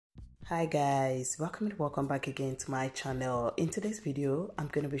Hi guys, welcome back again to my channel. In today's video I'm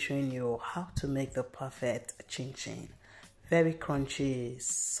going to be showing you how to make the perfect ChinChin. Very crunchy,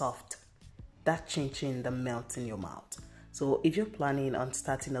 soft, that ChinChin that melts in your mouth. So if you're planning on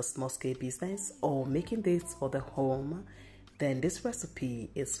starting a small scale business or making this for the home, then this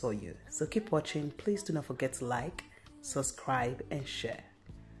recipe is for you. So keep watching. Please do not forget to like, subscribe and share.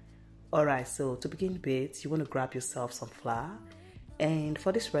 Alright, so to begin with, you want to grab yourself some flour. And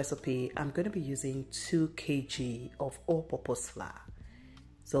for this recipe, I'm going to be using 2 kg of all-purpose flour.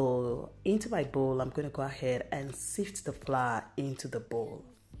 So into my bowl, I'm going to go ahead and sift the flour into the bowl.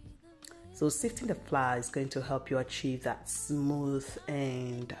 So sifting the flour is going to help you achieve that smooth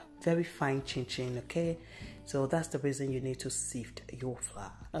and very fine ChinChin, okay? So that's the reason you need to sift your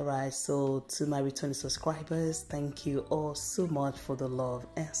flour. Alright, so to my returning subscribers, thank you all so much for the love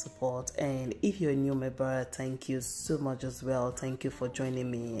and support. And if you're a new member, thank you so much as well. Thank you for joining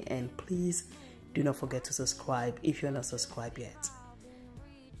me. And please do not forget to subscribe if you're not subscribed yet.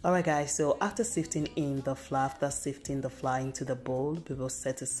 Alright guys, so after sifting the flour into the bowl, we will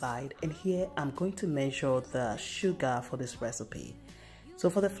set aside. And here I'm going to measure the sugar for this recipe. So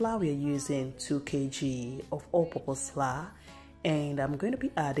for the flour, we are using 2 kg of all-purpose flour, and I'm going to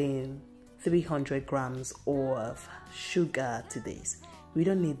be adding 300 grams of sugar to this. We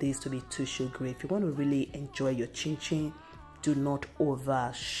don't need this to be too sugary. If you want to really enjoy your ChinChin, do not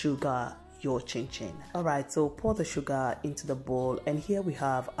over sugar your ChinChin. Alright, so pour the sugar into the bowl, and here we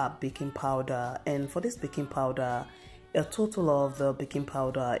have our baking powder. And for this baking powder, a total of the baking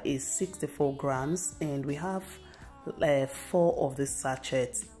powder is 64 grams, and we have 4 of the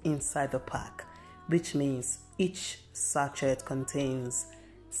sachets inside the pack, which means each sachet contains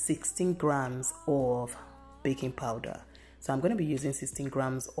 16 grams of baking powder. So I'm going to be using 16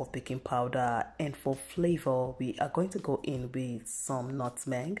 grams of baking powder, and for flavor we are going to go in with some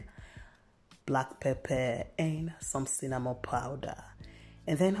nutmeg, black pepper and some cinnamon powder.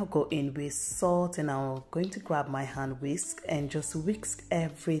 And then I'll go in with salt, and I'm going to grab my hand whisk and just whisk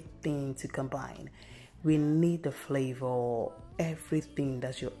everything to combine. We need the flavor, everything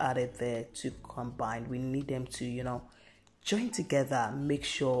that you added there to combine. We need them to, join together. Make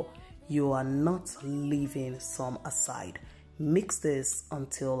sure you are not leaving some aside. Mix this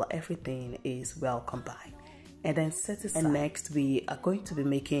until everything is well combined. And then set aside. And next we are going to be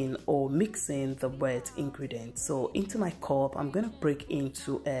making or mixing the wet ingredients. So into my cup, I'm going to break in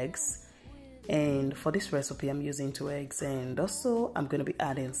 2 eggs. And for this recipe, I'm using 2 eggs. And also I'm going to be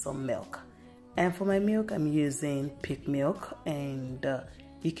adding some milk. And for my milk, I'm using pig milk, and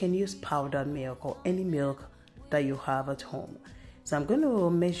you can use powdered milk or any milk that you have at home. So I'm going to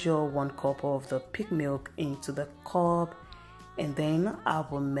measure 1 cup of the pig milk into the cup, and then I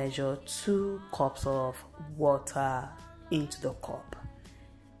will measure 2 cups of water into the cup.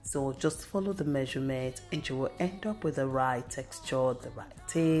 So just follow the measurement and you will end up with the right texture, the right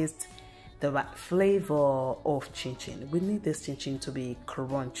taste, the right flavor of ChinChin. We need this ChinChin to be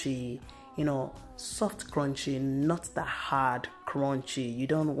crunchy, soft crunchy, not the hard crunchy. You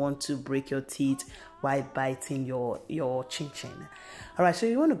don't want to break your teeth while biting your ChinChin. Alright, so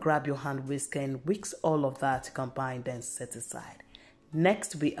you want to grab your hand whisk and whisk all of that combined, then set aside.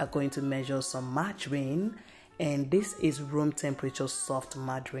 Next, we are going to measure some margarine, and this is room temperature soft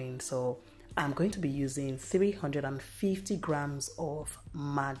margarine. So I'm going to be using 350 grams of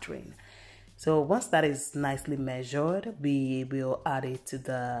margarine. So once that is nicely measured, we will add it to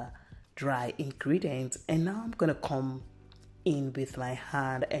the dry ingredients, and now I'm gonna come in with my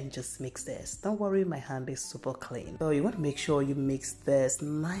hand and just mix this. Don't worry, my hand is super clean. So you want to make sure you mix this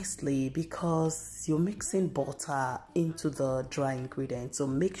nicely because you're mixing butter into the dry ingredients. So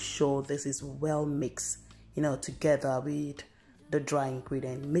make sure this is well mixed, together with the dry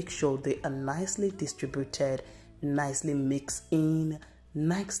ingredient. Make sure they are nicely distributed, nicely mixed in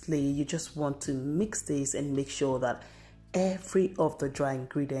nicely. You just want to mix this and make sure that every of the dry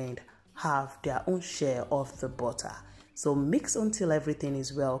ingredient have their own share of the butter. So mix until everything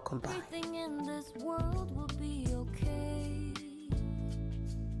is well combined.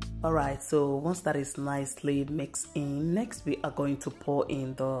 Alright, so once that is nicely mixed in, next we are going to pour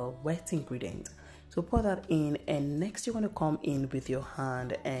in the wet ingredient. So pour that in, and next you want to come in with your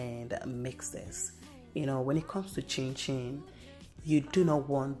hand and mix this. When it comes to ChinChin, you do not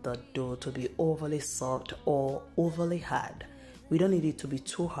want the dough to be overly soft or overly hard. We don't need it to be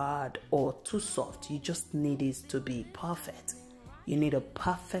too hard or too soft. You just need it to be perfect. You need a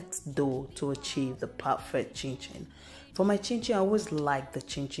perfect dough to achieve the perfect ChinChin. For my ChinChin, I always like the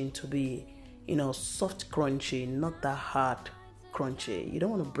ChinChin to be, soft crunchy, not that hard crunchy. You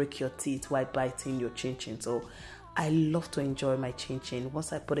don't want to break your teeth while biting your ChinChin. So I love to enjoy my ChinChin.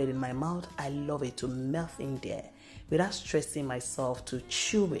 Once I put it in my mouth, I love it to melt in there without stressing myself to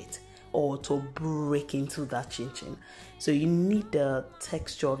chew it or to break into that ChinChin. So you need the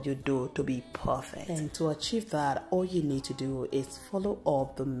texture of your dough to be perfect. And to achieve that, all you need to do is follow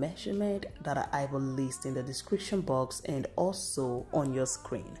up the measurement that I will list in the description box and also on your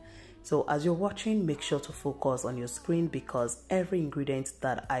screen. So as you're watching, make sure to focus on your screen, because every ingredient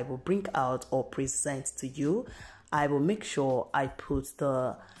that I will bring out or present to you, I will make sure I put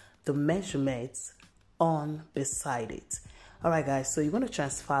the measurements on beside it. Alright guys, so you want to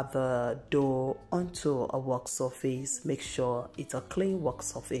transfer the dough onto a work surface. Make sure it's a clean work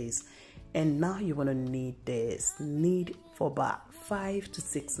surface. And now you want to knead for about 5 to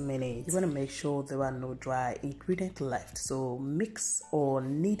 6 minutes. You want to make sure there are no dry ingredients left. So mix or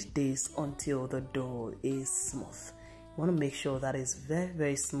knead this until the dough is smooth. You want to make sure that it's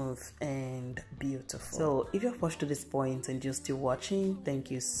very smooth and beautiful. So if you've watched to this point and you're still watching, thank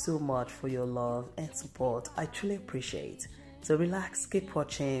you so much for your love and support. I truly appreciate. So relax, keep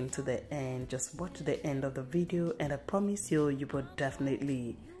watching to the end. Just watch to the end of the video and I promise you will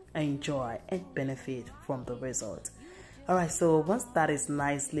definitely enjoy and benefit from the result. Alright, so once that is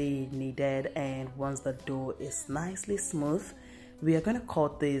nicely kneaded and once the dough is nicely smooth, we are going to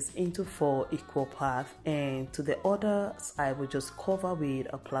cut this into 4 equal parts, and to the others I will just cover with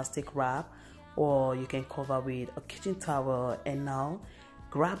a plastic wrap, or you can cover with a kitchen towel. And now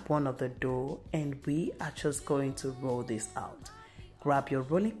grab one of the dough and we are just going to roll this out. Grab your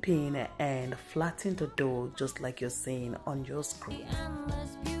rolling pin and flatten the dough just like you're seeing on your screen.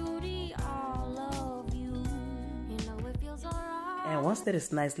 And once that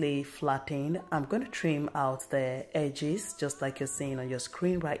is nicely flattened, I'm going to trim out the edges just like you're seeing on your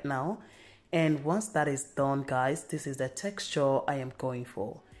screen right now. And once that is done, guys, this is the texture I am going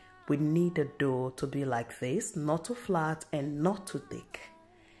for. We need the dough to be like this, not too flat and not too thick.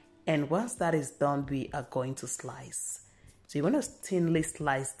 And once that is done, we are going to slice. So you want to thinly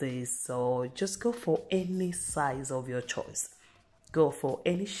slice this, so just go for any size of your choice. Go for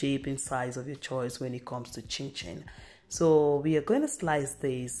any shape and size of your choice when it comes to ChinChin. So we are going to slice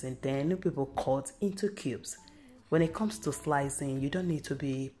this and then we will cut into cubes. When it comes to slicing, you don't need to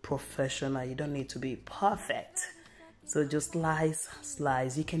be professional, you don't need to be perfect. So just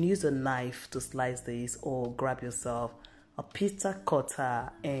slice. You can use a knife to slice this, or grab yourself a pizza cutter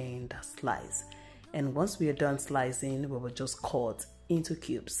and slice. And once we are done slicing, we will just cut into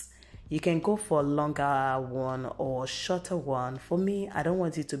cubes. You can go for a longer one or shorter one. For me, I don't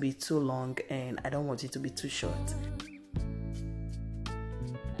want it to be too long and I don't want it to be too short.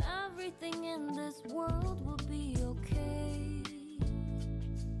 Everything in this world will be okay.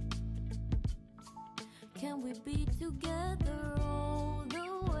 Can we be together all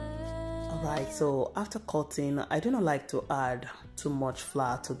the way? Alright, so after cutting, I do not like to add too much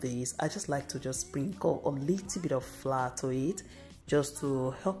flour to this. I just like to just sprinkle a little bit of flour to it, just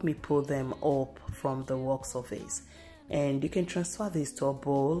to help me pull them up from the work surface. And you can transfer this to a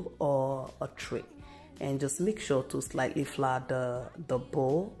bowl or a tray, and just make sure to slightly flour the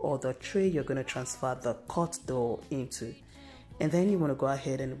bowl or the tray you're going to transfer the cut dough into. And then you want to go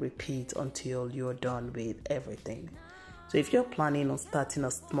ahead and repeat until you're done with everything. So if you're planning on starting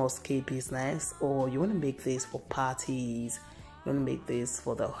a small scale business, or you want to make this for parties, you want to make this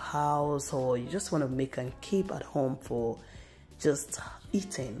for the house, or you just want to make and keep at home for just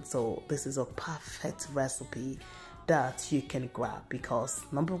eating, so this is a perfect recipe that you can grab, because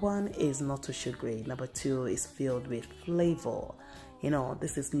number 1 is not too sugary, number 2 is filled with flavor. You know,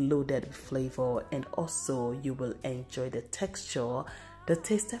 this is loaded with flavor, and also you will enjoy the texture, the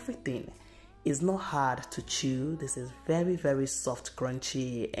taste, everything. It's not hard to chew. This is very soft,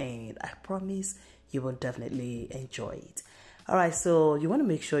 crunchy, and I promise you will definitely enjoy it. Alright, so you want to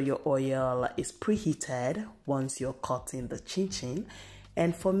make sure your oil is preheated once you're cutting the ChinChin.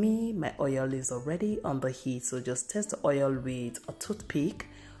 And for me, my oil is already on the heat, so just test the oil with a toothpick,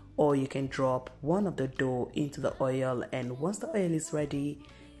 or you can drop one of the dough into the oil, and once the oil is ready,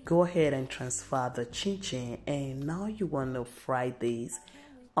 go ahead and transfer the ChinChin. And now you want to fry this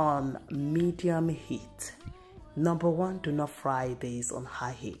on medium heat. Number 1, do not fry this on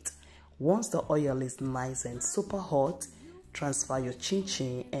high heat. Once the oil is nice and super hot, transfer your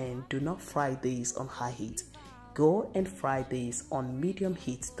ChinChin and do not fry this on high heat. Go and fry this on medium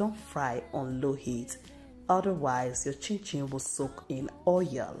heat. Don't fry on low heat, otherwise your ChinChin will soak in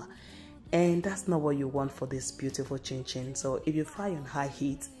oil, and that's not what you want for this beautiful ChinChin. So if you fry on high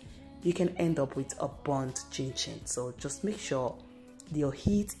heat, you can end up with a burnt ChinChin. So just make sure your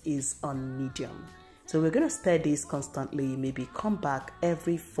heat is on medium. So we're going to stir this constantly, maybe come back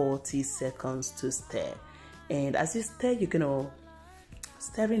every 40 seconds to stir. And as you stir, you're gonna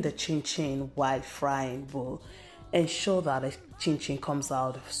stir in the chin while frying will ensure that the chin comes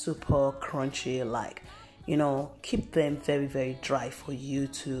out super crunchy. Like, keep them very, very dry for you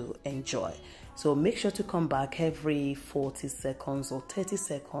to enjoy. So make sure to come back every 40 seconds or 30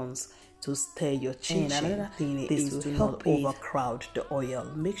 seconds to stir your chin. Another thing is to help overcrowd the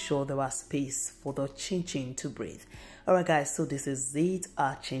oil. Make sure there was space for the chin to breathe. Alright guys, so this is it.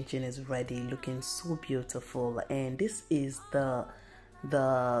 Our chin is ready, looking so beautiful, and this is the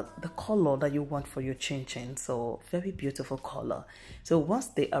color that you want for your chin. So very beautiful color. So once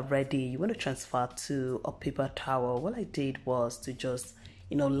they are ready, you want to transfer to a paper towel. What I did was to just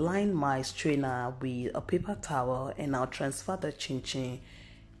line my strainer with a paper towel, and I'll transfer the chin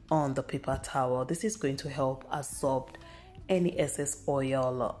on the paper towel. This is going to help absorb any excess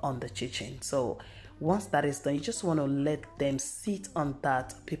oil on the chin. So once that is done, you just want to let them sit on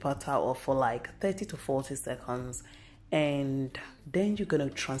that paper towel for like 30 to 40 seconds, and then you're going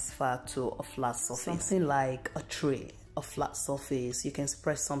to transfer to a flat surface, something like a tray, a flat surface. You can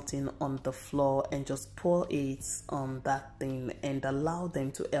spread something on the floor and just pour it on that thing and allow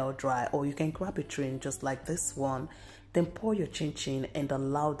them to air dry. Or you can grab a tray just like this one, then pour your chin and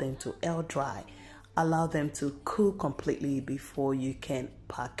allow them to air dry. Allow them to cool completely before you can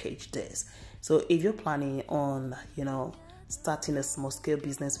package this. So if you're planning on starting a small scale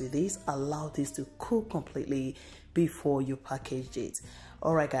business with this, allow this to cool completely before you package it.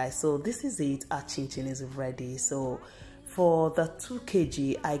 Alright guys, so this is it. Our chin is ready. So for the 2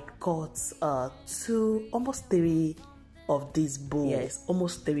 kg, I got almost 3 of this bowl. Yes,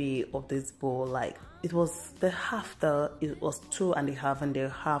 almost 3 of this bowl. Like, it was the half, it was 2.5, and the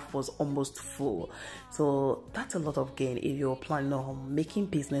half was almost full. So that's a lot of gain. If you're planning on making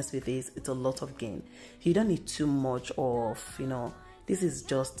business with this, it's a lot of gain. You don't need too much of, this is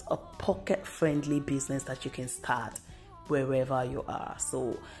just a pocket friendly business that you can start wherever you are.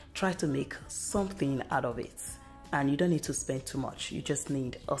 So try to make something out of it, and you don't need to spend too much. You just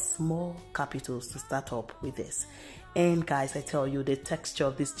need a small capital to start up with this. And guys, I tell you, the texture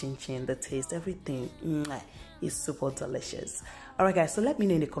of this chin, the taste, everything is super delicious. Alright guys, so let me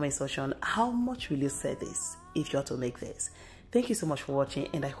know in the comment section, how much will you sell this if you are to make this? Thank you so much for watching,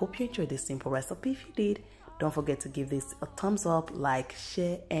 and I hope you enjoyed this simple recipe. If you did, don't forget to give this a thumbs up, like,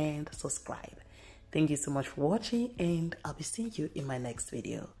 share, and subscribe. Thank you so much for watching, and I'll be seeing you in my next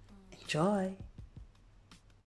video. Enjoy!